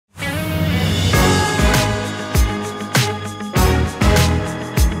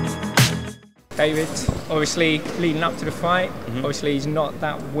David, obviously leading up to the fight, obviously he's not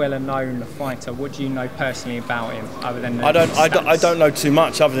that well known fighter. What do you know personally about him, other than the stats? I don't know too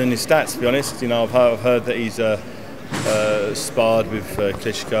much other than his stats, to be honest. You know, I've heard that he's sparred with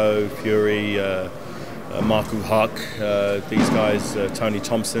Klitschko, Fury, Marco Huck, these guys, Tony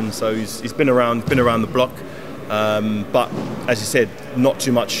Thompson. So he's been around the block. But as you said, not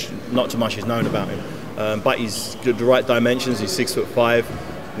too much is known about him. But he's got the right dimensions. He's 6'5".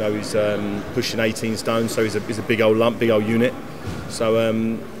 You know, he's pushing 18 stone, so he's a big old lump, big old unit. So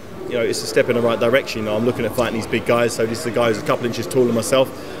you know, it's a step in the right direction. You know, I'm looking at fighting these big guys. So this is a guy who's a couple inches taller than myself,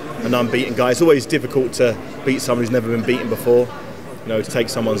 an unbeaten guy. It's always difficult to beat someone who's never been beaten before. You know, to take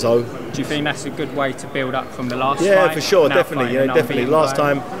someone's O. Do you think that's a good way to build up from the last fight? Yeah, for sure, definitely. Yeah, definitely. Last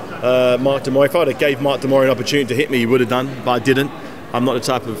time, Mark Demore, if I'd have gave Mark Demore an opportunity to hit me, he would have done, but I didn't. I'm not the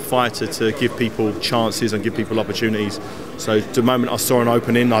type of fighter to give people chances and give people opportunities. So the moment I saw an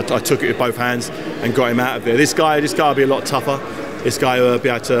opening, I took it with both hands and got him out of there. This guy will be a lot tougher. This guy will be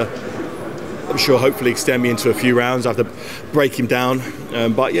able to, I'm sure, hopefully extend me into a few rounds. I have to break him down.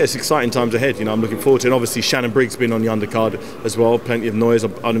 But yeah, it's exciting times ahead. You know, I'm looking forward to it. And obviously, Shannon Briggs been on the undercard as well. Plenty of noise.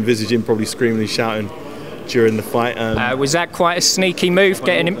 I'd envisage him probably screaming and shouting during the fight. Was that quite a sneaky move,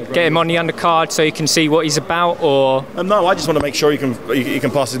 get him on the undercard so you can see what he's about, or? No, I just want to make sure he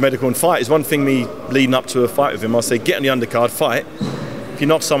can pass his medical and fight. It's one thing me leading up to a fight with him. I'll say get on the undercard, fight. If you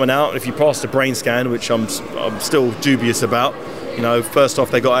knock someone out, if you pass the brain scan, which I'm still dubious about, you know, first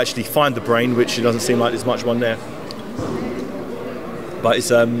off they got to actually find the brain, which it doesn't seem like there's much one there. But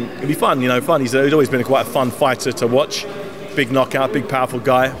it'll be fun, you know, fun. He's always been quite a fun fighter to watch. Big knockout, big powerful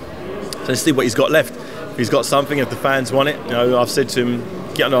guy. So let's see what he's got left. If he's got something, if the fans want it, you know, I've said to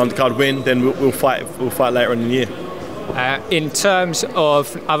him, get on the undercard, win, then we'll fight. We'll fight later in the year. In terms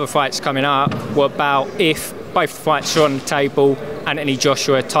of other fights coming up, what about if both fights are on the table? Anthony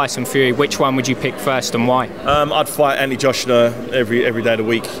Joshua, Tyson Fury. Which one would you pick first, and why? I'd fight Anthony Joshua every day of the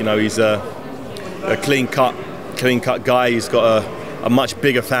week. You know, he's a clean cut guy. He's got a much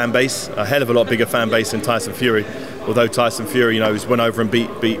bigger fan base, a hell of a lot bigger fan base than Tyson Fury. Although Tyson Fury, you know, he's went over and beat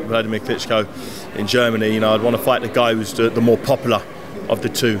Vladimir Klitschko in Germany. You know, I'd want to fight the guy who's the more popular of the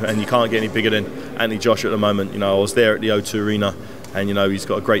two, and you can't get any bigger than Anthony Joshua at the moment. You know, I was there at the O2 Arena, and you know, he's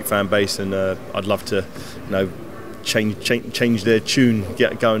got a great fan base, and I'd love to, you know, change their tune,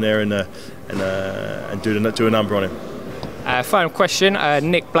 get going there, and do a number on him. Final question,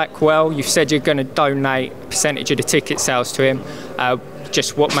 Nick Blackwell. You've said you're going to donate a percentage of the ticket sales to him.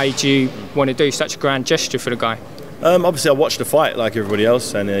 Just what made you want to do such a grand gesture for the guy? Obviously, I watched the fight like everybody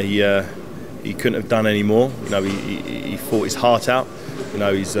else, and he couldn't have done any more. You know, he fought his heart out. You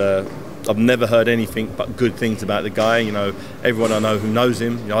know, I've never heard anything but good things about the guy. You know, everyone I know who knows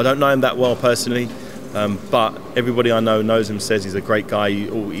him. You know, I don't know him that well personally, but everybody I know knows him, says he's a great guy.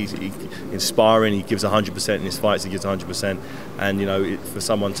 He's inspiring. He gives 100% in his fights. He gives 100%. And you know, for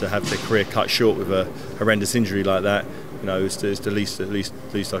someone to have their career cut short with a horrendous injury like that, you know, it's the least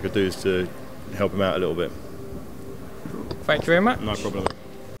I could do is to help him out a little bit. Thank you very much. No problem.